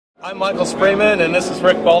I'm Michael Spreeman, and this is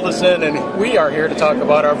Rick Baldassin, and we are here to talk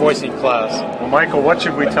about our voicing class. Well, Michael, what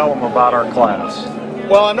should we tell them about our class?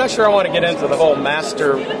 Well, I'm not sure I want to get into the whole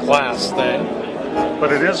master class thing.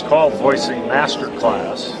 But it is called Voicing Master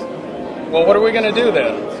Class. Well, what are we going to do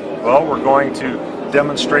then? Well, we're going to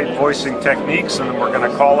demonstrate voicing techniques, and we're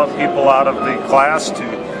going to call up people out of the class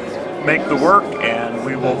to make the work, and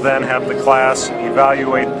we will then have the class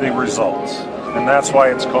evaluate the results. And that's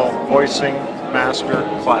why it's called Voicing Master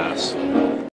Class.